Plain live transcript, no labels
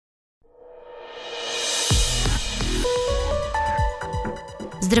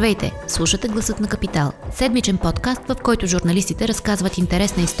Здравейте! Слушате Гласът на Капитал. Седмичен подкаст, в който журналистите разказват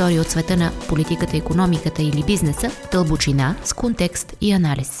интересна история от света на политиката, икономиката или бизнеса в дълбочина, с контекст и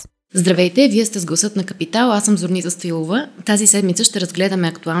анализ. Здравейте, вие сте с Гласът на Капитал, аз съм Зорница Стоилова. Тази седмица ще разгледаме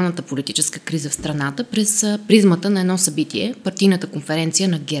актуалната политическа криза в страната през призмата на едно събитие, партийната конференция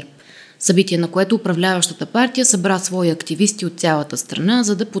на ГЕРБ. Събитие, на което управляващата партия събра свои активисти от цялата страна,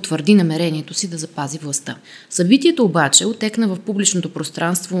 за да потвърди намерението си да запази властта. Събитието обаче отекна в публичното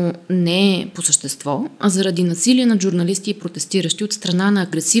пространство не по същество, а заради насилие над журналисти и протестиращи от страна на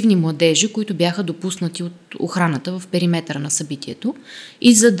агресивни младежи, които бяха допуснати от охраната в периметъра на събитието.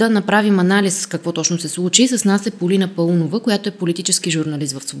 И за да направим анализ какво точно се случи, с нас е Полина Паунова, която е политически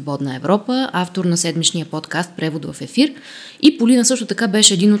журналист в Свободна Европа, автор на седмичния подкаст «Превод в ефир». И Полина също така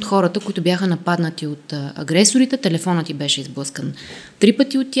беше един от хората, които бяха нападнати от агресорите. Телефонът ти беше изблъскан 3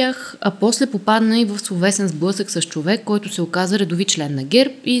 пъти от тях, а после попадна и в словесен сблъсък с човек, който се оказа редови член на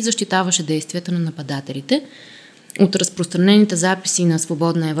ГЕРБ и защитаваше действията на нападателите. От разпространените записи на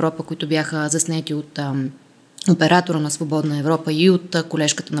Свободна Европа, които бяха заснети от оператора на Свободна Европа и от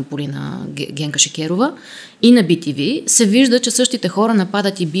колежката на Полина Генка Шекерова и на BTV, се вижда, че същите хора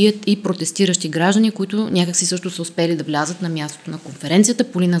нападат и бият и протестиращи граждани, които някакси също са успели да влязат на мястото на конференцията.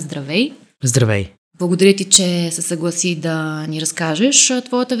 Полина, здравей! Здравей! Благодаря ти, че се съгласи да ни разкажеш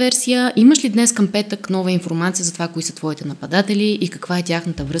твоята версия. Имаш ли днес към петък нова информация за това, кои са твоите нападатели и каква е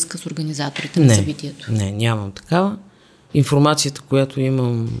тяхната връзка с организаторите на събитието? Не, нямам такава. Информацията, която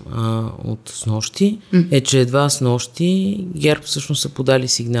имам от снощи, е, че едва снощи ГЕРБ всъщност са подали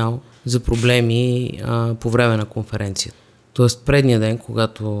сигнал за проблеми по време на конференцията. Тоест предния ден,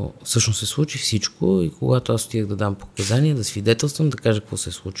 когато всъщност се случи всичко и когато аз отидах да дам показания, да свидетелствам, да кажа какво се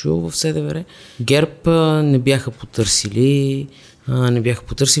е случило в СДВР, ГЕРБ не бяха потърсили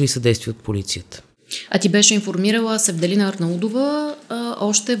съдействие от полицията. А ти беше информирала Севделина Арнаудова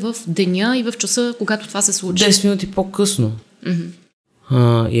още в деня и в часа, когато това се случи? 10 минути по-късно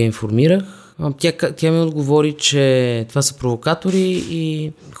я информирах. Тя ми отговори, че това са провокатори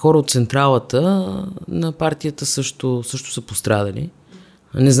и хора от централата на партията също са пострадали.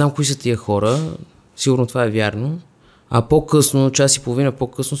 Не знам кои са тия хора, сигурно това е вярно. А по-късно, час и половина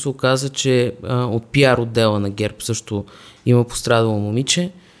по-късно се оказа, че от пиар отдела на ГЕРБ също има пострадало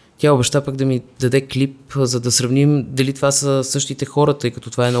момиче. Тя обеща пък да ми даде клип, за да сравним дали това са същите хора, тъй като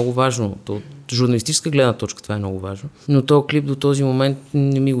това е много важно. От журналистическа гледна точка това е много важно. Но този клип до този момент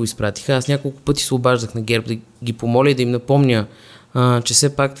не ми го изпратиха. Аз няколко пъти се обаждах на ГЕРБ да ги помоля и да им напомня, че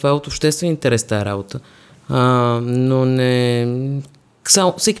все пак това е от обществен интерес тая работа. Но не...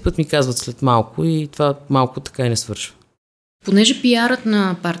 Само всеки път ми казват след малко и това малко така и не свършва. Понеже пиарът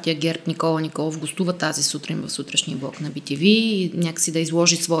на партия ГЕРБ Никола Николов гостува тази сутрин в сутрешния блок на BTV и някакси да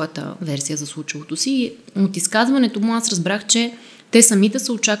изложи своята версия за случилото си, от изказването му аз разбрах, че те самите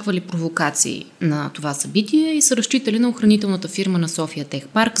са очаквали провокации на това събитие и са разчитали на охранителната фирма на София Тех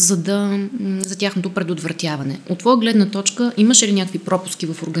Парк за тяхното предотвратяване. От твоя гледна точка, имаше ли някакви пропуски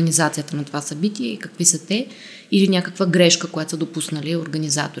в организацията на това събитие и какви са те, или някаква грешка, която са допуснали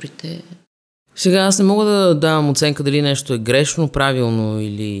организаторите? Сега аз не мога да давам оценка дали нещо е грешно, правилно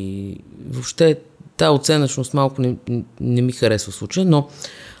или въобще тази оценъчност малко не ми харесва в случая, но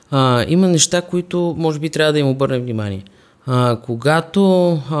има неща, които може би трябва да им обърнем внимание. Когато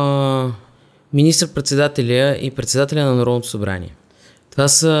министър-председателя и председателя на Народното събрание, това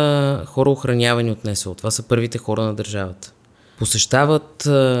са хора охранявани от НСО, това са първите хора на държавата, посещават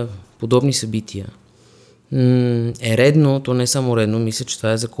подобни събития, е редно, то не е само редно, мисля, че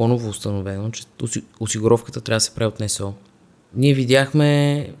това е законово установено, че осигуровката трябва да се прави от НСО. Ние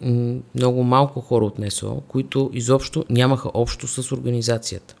видяхме много малко хора от НСО, които изобщо нямаха общо с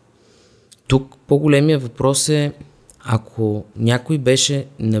организацията. Тук по-големия въпрос е, ако някой беше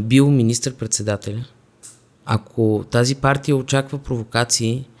набил министър-председателя, ако тази партия очаква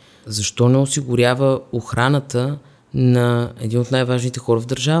провокации, защо не осигурява охраната на един от най-важните хора в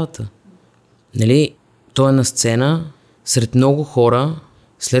държавата? Нали? Той е на сцена сред много хора,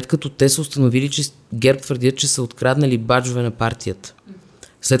 след като те са установили, че ГЕРБ твърдят, че са откраднали баджове на партията.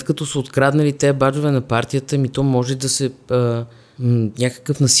 След като са откраднали те баджове на партията, то може да се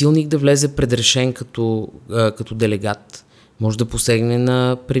някакъв насилник да влезе предрешен като делегат. Може да посегне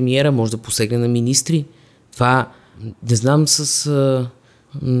на премиера, може да посегне на министри. Това не знам с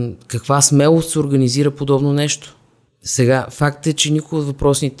каква смелост се организира подобно нещо. Сега, факт е, че никой от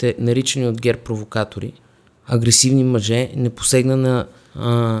въпросните наричани от ГЕРБ провокатори, агресивни мъже, не посегна на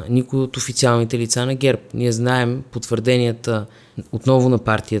никой от официалните лица на ГЕРБ. Ние знаем потвърденията отново на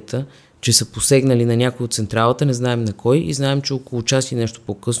партията, че са посегнали на някой от централата, не знаем на кой, и знаем, че около час и нещо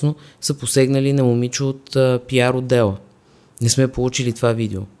по-късно са посегнали на момиче от пиар отдела. не сме получили това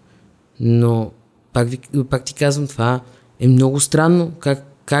видео. Но пак ти казвам, това е много странно.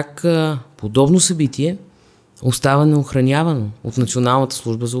 Как подобно събитие остава неохранявано от Националната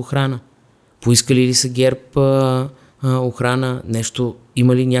служба за охрана? Поискали ли са ГЕРБ охрана? Нещо,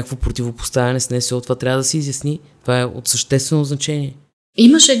 има ли някакво противопоставяне с НСО? Това трябва да се изясни. Това е от съществено значение.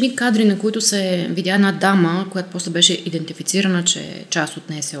 Имаше едни кадри, на които се видя една дама, която после беше идентифицирана, че е част от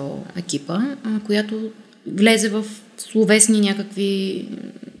НСО екипа, която влезе в словесни някакви...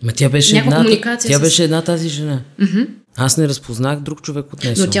 Тя беше една тази жена. Mm-hmm. Аз не разпознах друг човек от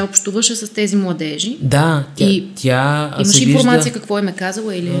НСО. Но тя общуваше с тези младежи. Да, тя имаш информация какво им е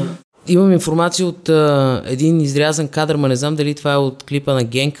казала или... Имам информация от един изрязан кадър, не знам дали това е от клипа на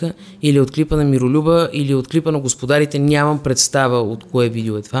Генка, или от клипа на Миролюба, или от клипа на Господарите. Нямам представа от кое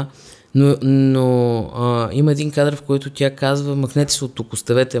видео е това. Но има един кадър, в който тя казва: махнете се от тук,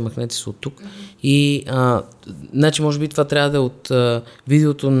 оставете, махнете се от тук. И значи може би това трябва да е от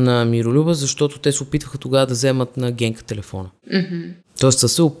видеото на Миролюба, защото те се опитваха тогава да вземат на Генка телефона. Mm-hmm. Тоест са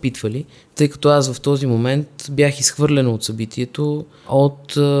се опитвали, тъй като аз в този момент бях изхвърлен от събитието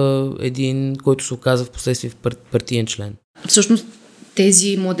от един, който се оказа в последствие в партиен член. Всъщност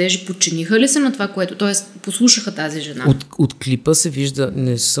тези младежи подчиниха ли се на това, което, т.е. послушаха тази жена? От клипа се вижда,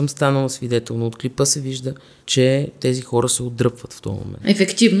 не съм станала свидетел, но от клипа се вижда, че тези хора се отдръпват в този момент.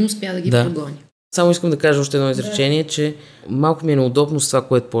 Ефективно успя да ги прогони. Само искам да кажа още едно изречение, че малко ми е неудобно с това,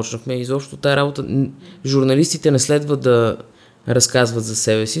 което почнахме. Изобщо тази работа, журналистите не следва да разказват за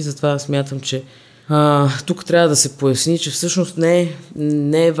себе си, затова смятам, че тук трябва да се поясни, че всъщност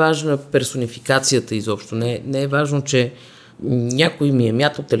не е важна персонификацията изобщо. Не е важно, че някой ми е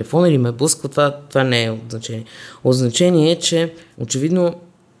мятал телефона или ме блъсква, това не е от значение. От значение е, че очевидно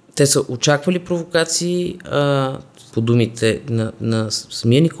те са очаквали провокации по думите на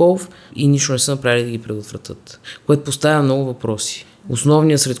самия Николов и нищо не са направили да ги предотвратят. Което поставя много въпроси.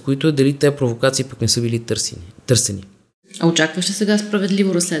 Основният сред които е дали те провокации пък не са били търсени. А очакваш ли сега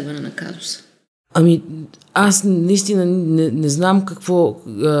справедливо разследване на казуса? Аз наистина не знам какво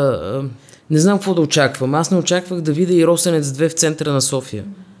да очаквам. Аз не очаквах да видя и Росенец 2 в центъра на София.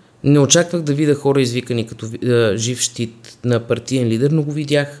 Не очаквах да видя хора извикани като жив щит на партиен лидер, но го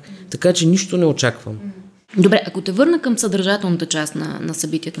видях. Така че нищо не очаквам. Добре, ако те върна към съдържателната част на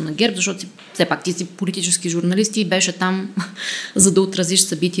събитието на ГЕРБ, защото все пак ти си политически журналист и беше там за да отразиш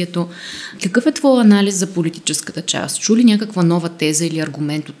събитието. Какъв е твой анализ за политическата част? Чу ли някаква нова теза или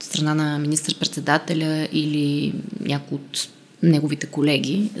аргумент от страна на министър-председателя или някой от неговите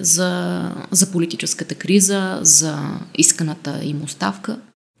колеги за политическата криза, за исканата им оставка?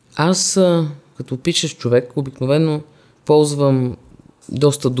 Аз, като пишеш човек, обикновено ползвам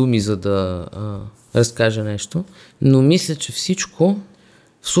доста думи, за да разкажа нещо, но мисля, че всичко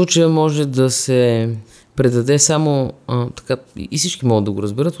в случая може да се предаде само така, и всички могат да го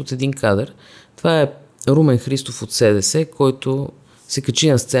разберат от един кадър. Това е Румен Христов от СДС, който се качи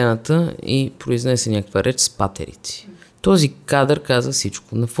на сцената и произнесе някаква реч с патерици. Този кадър каза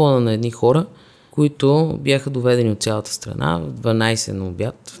всичко. На фона на едни хора, които бяха доведени от цялата страна в 12 на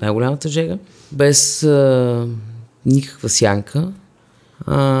обяд, в най-голямата жега, без никаква сянка.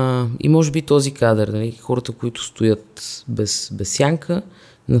 И може би този кадър, нали, хората, които стоят без сянка,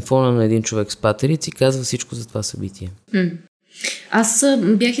 на фона на един човек с патерици, казва всичко за това събитие. Аз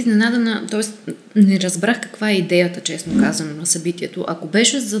бях изненадана, т.е. не разбрах каква е идеята, честно казано, на събитието. Ако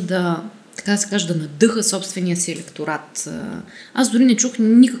беше за да, така да се каже, да надъха собствения си електорат, аз дори не чух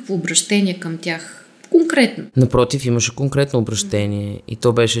никакво обращение към тях. Конкретно. Напротив, имаше конкретно обращение и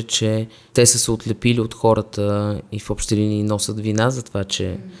то беше, че те са се отлепили от хората и в общи линии носят вина за това,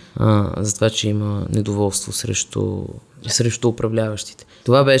 че има недоволство срещу управляващите.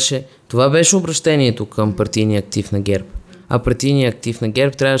 Това беше обращението към партийния актив на ГЕРБ. А партийният актив на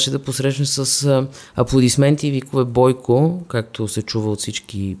ГЕРБ трябваше да посрещне с аплодисменти и викове Бойко, както се чува от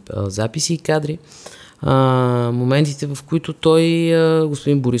всички записи и кадри. Моментите, в които той,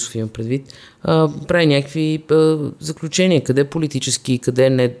 господин Борисов има предвид, прави някакви заключения, къде политически, къде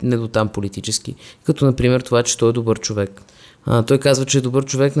не до там политически, като например това, че той е добър човек. Той казва, че е добър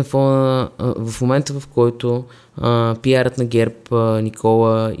човек на фона в момента, в който пиарът на ГЕРБ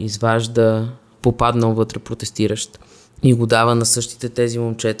Никола изважда попаднал вътре протестиращ и го дава на същите тези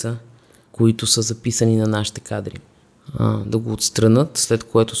момчета, които са записани на нашите кадри, да го отстранят, след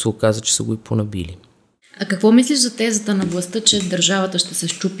което се оказа, че са го и понабили. А какво мислиш за тезата на властта, че държавата ще се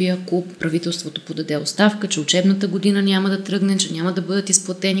счупи, ако правителството подаде оставка, че учебната година няма да тръгне, че няма да бъдат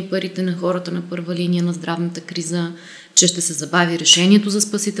изплатени парите на хората на първа линия на здравната криза, че ще се забави решението за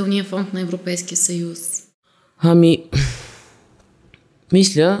спасителния фонд на Европейския съюз?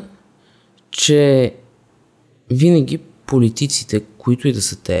 Мисля, че винаги политиците, които и да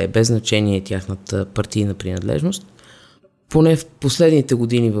са те, без значение тяхната партийна принадлежност, поне в последните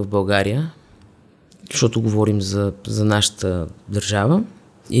години в България, защото говорим за нашата държава,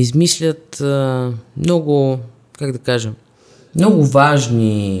 измислят много, много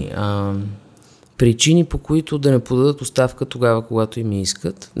важни причини, по които да не подадат оставка тогава, когато им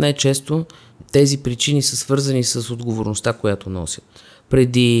искат. Най-често тези причини са свързани с отговорността, която носят.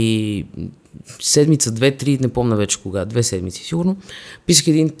 Преди седмица, 2-3, не помня вече кога, 2 седмици сигурно, писах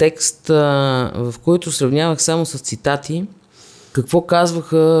един текст, в който сравнявах само с цитати какво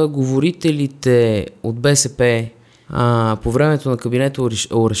казваха говорителите от БСП по времето на кабинета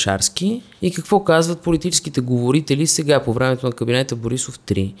Орешарски и какво казват политическите говорители сега по времето на кабинета Борисов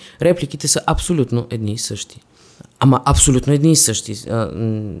 3. Репликите са абсолютно едни и същи. Ама абсолютно едни и същи.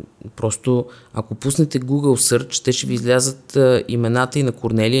 Просто ако пуснете Google Search, те ще ви излязат имената и на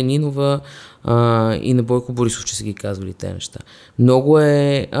Корнелия Нинова и на Бойко Борисов, че са ги казвали тези неща. Много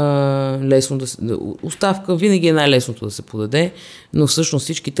е лесно да се... Оставка винаги е най-лесното да се подаде, но всъщност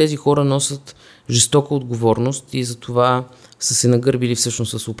всички тези хора носят жестока отговорност и затова са се нагърбили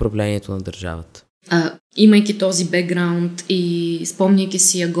всъщност с управлението на държавата. Имайки този бекграунд и спомняйки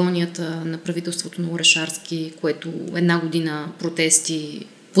си агонията на правителството на Орешарски, което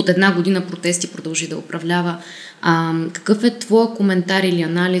под една година протести продължи да управлява, какъв е твой коментар или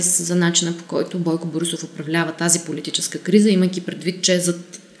анализ за начина, по който Бойко Борисов управлява тази политическа криза, имайки предвид, че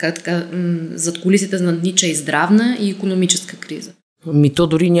зад кулисите наднича и здравна и икономическа криза? То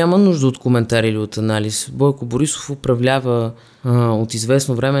дори няма нужда от коментар или от анализ. Бойко Борисов управлява от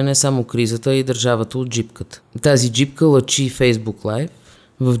известно време не само кризата, и държавата от джипката. Тази джипка лъчи Facebook Live.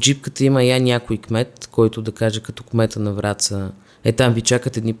 В джипката има някой кмет, който да каже като кмета на Враца: там ви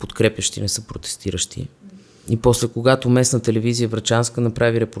чакат едни подкрепящи, не са протестиращи. И после, когато местна телевизия врачанска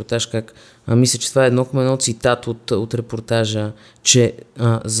направи репортаж, мисля, че това е едно цитат от репортажа, че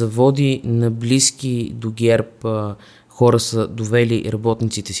заводи на близки до ГЕРБ хора са довели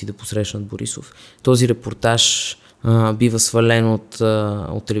работниците си да посрещнат Борисов. Този репортаж бива свален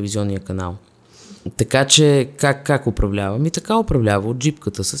от телевизионния канал. Така че как управлява? Така управлява от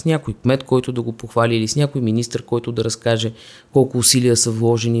джипката, с някой кмет, който да го похвали, или с някой министър, който да разкаже колко усилия са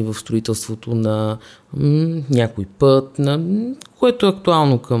вложени в строителството на някой път, което е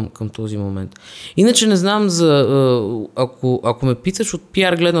актуално към този момент. Иначе не знам, ако ме питаш от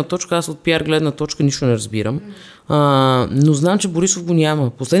пиар гледна точка, аз от пиар гледна точка нищо не разбирам, но знам, че Борисов го няма.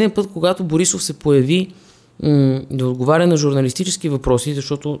 Последния път, когато Борисов се появи да отговаря на журналистически въпроси,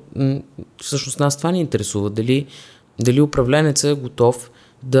 защото всъщност нас това ни интересува, дали управленецът е готов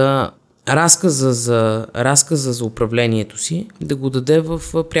да разказа за управлението си, да го даде в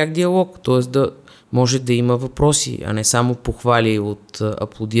пряк диалог, т.е. да може да има въпроси, а не само похвали от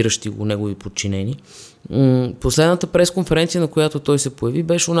аплодиращи го негови подчинени. Последната пресконференция, на която той се появи,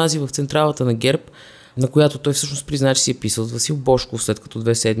 беше онази в централата на ГЕРБ, на която той всъщност призна, че си е писал с Васил Божков, след като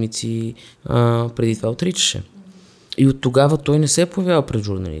 2 седмици преди това отричаше. И от тогава той не се е появял пред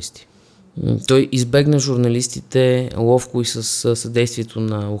журналисти. Той избегна журналистите ловко и с съдействието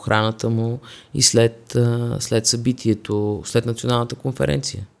на охраната му и след събитието, след националната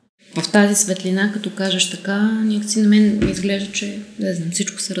конференция. В тази светлина, като кажеш така, някакси на мен ми изглежда, че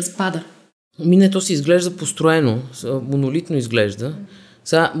всичко се разпада. То си изглежда построено, монолитно изглежда.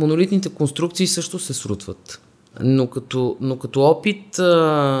 Сега, монолитните конструкции също се срутват, но като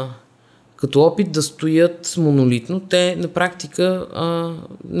опит да стоят монолитно, те на практика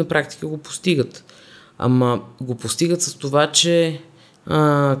го постигат. Ама го постигат с това, че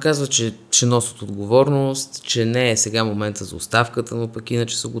казва, че носят отговорност, че не е сега момента за оставката, но пък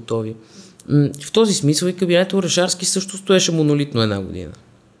иначе са готови. В този смисъл и кабинетът Орешарски също стоеше монолитно 1 година.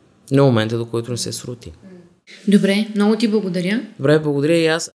 На момента, до който не се срути. Добре, много ти благодаря. Добре, благодаря и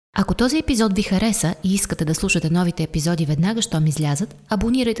аз. Ако този епизод ви хареса и искате да слушате новите епизоди веднага, щом излязат,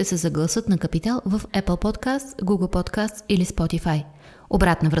 абонирайте се за Гласът на Капитал в Apple Podcast, Google Podcast или Spotify.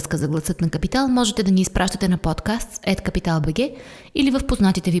 Обратна връзка за Гласът на Капитал можете да ни изпращате на podcast@kapital.bg или в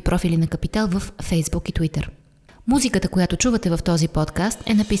познатите ви профили на Капитал в Facebook и Twitter. Музиката, която чувате в този подкаст,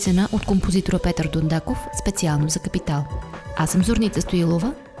 е написана от композитора Петър Дондаков специално за Капитал. Аз съм Зорница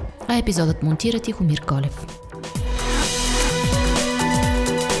Стоилова, а епизодът монтира Тихомир Колев.